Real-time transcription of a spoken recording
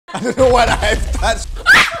I don't know what I've touched.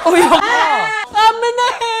 Oh yeah.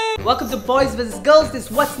 Welcome to Boys vs Girls,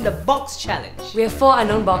 this What's in the Box challenge. We have 4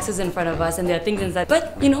 unknown boxes in front of us and there are things inside.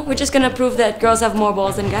 But, you know, we're just gonna prove that girls have more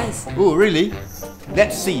balls than guys. Oh, really?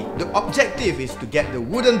 Let's see. The objective is to get the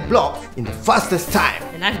wooden blocks in the fastest time.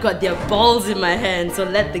 And I've got their balls in my hand, so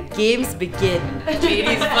let the games begin.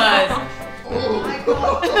 Ladies first. Oh my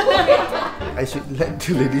god. I should let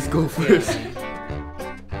the ladies go first.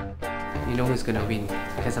 You know who's gonna win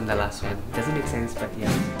because I'm the last one. It doesn't make sense, but yeah.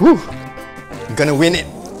 Woo! I'm gonna win it.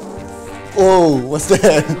 Oh, what's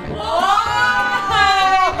that?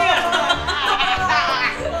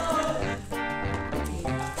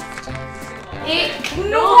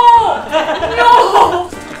 No! No!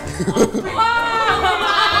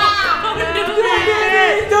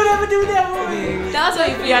 Don't ever do that, boy. That's what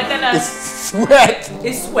you feel. It's sweat.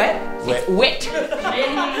 It's sweat. Wet. Wet.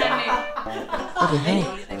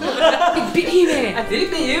 It beat him eh. Did it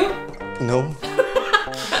beat you? No.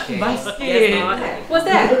 Basket. What's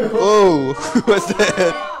that? Oh, what's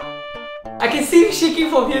that? I can see you shaking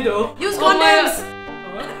from here though. Use condoms!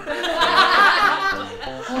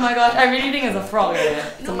 Oh my gosh, I really think it's a frog.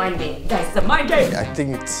 It's a mind game. Guys, it's a mind game. I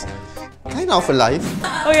think it's kind of alive.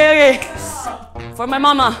 Okay. For my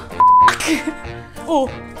mama. Oh.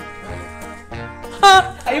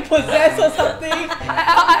 Are you possessed or something?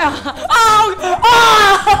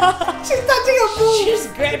 She's touching a boob. She's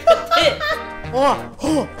grabbed the tit. I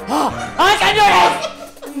can do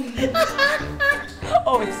it!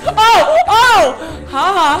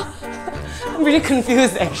 Huh? I'm really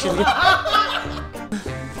confused actually.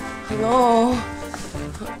 Hello?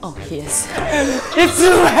 Oh, yes. It's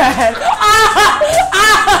too bad.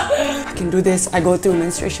 I can do this. I go through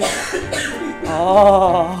menstruation.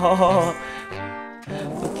 Oh.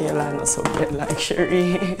 Okay lah, not so bad lah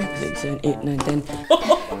actually. 6, 7, 8, 9, 10.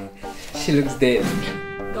 She looks dead.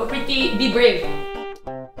 Go Preeti, be brave.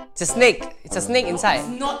 It's a snake. It's a snake inside. It's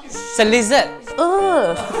not. It's a lizard.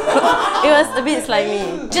 Ugh. It was a bit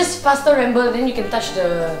slimy. Just faster ramble, then you can touch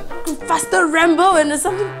the... Faster ramble when there's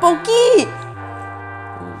something pokey!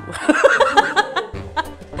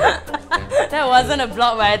 That wasn't a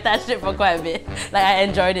block, but I touched it for quite a bit. Like, I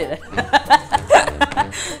enjoyed it.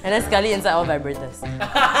 And then sekali inside all vibrators.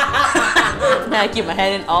 Then I keep my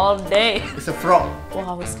hand in all day. It's a frog. Wow,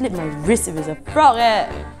 I would slip my wrist if it's a frog eh.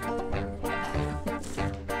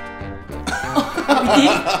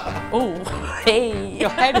 Oh, hey. Your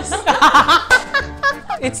head is...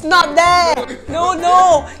 It's not there! No!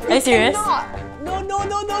 Are you serious? No.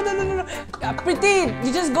 Preeti,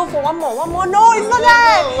 you just go for one more. No, it's not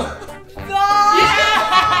there! No!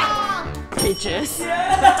 Yeah! Bitches.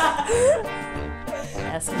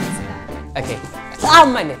 Yes. Okay. Ah,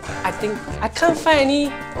 man. I think I can't find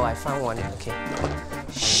any. Oh, I found one. Okay.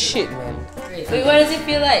 Shit, man. Wait, what does it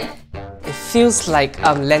feel like? It feels like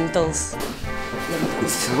lentils.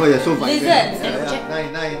 Oh, you're so vibrant. Lizards. Yeah.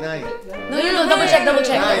 9. No, double check.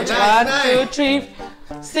 9. 1, 2, 3,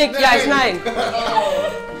 6. Yeah, it's 9.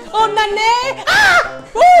 Oh, Nane! Ah!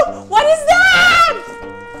 Ooh, what is that?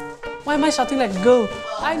 Why am I shouting like a girl?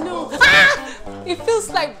 I know. Ah! It feels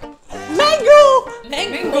like mango.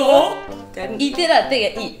 Mango? Eat it lah,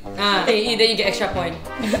 take and eat. Take and eat, then you get extra point.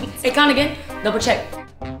 Hey, count again. Double check.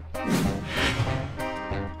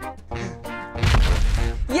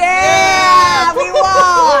 Yeah! We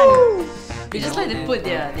won! They just like to put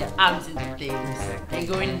their arms into things and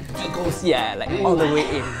go in deep. Yeah, like all the way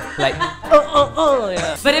in. Like,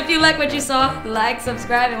 yeah. But if you like what you saw, like,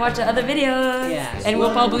 subscribe, and watch the other videos. Yeah. And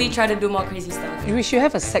we'll probably try to do more crazy stuff. We should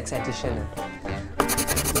have a sex edition.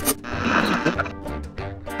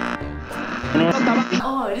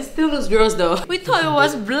 Oh, this still looks gross though. We thought it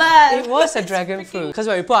was blood. It was a dragon fruit. Because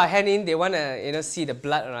when we put our hand in, they want to, see the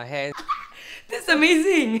blood on our hand. This is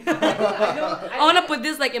amazing. I want to put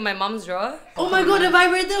this like in my mom's drawer. Oh my god, the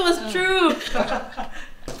vibrator was true.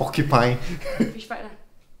 Porcupine. Fish fight lah.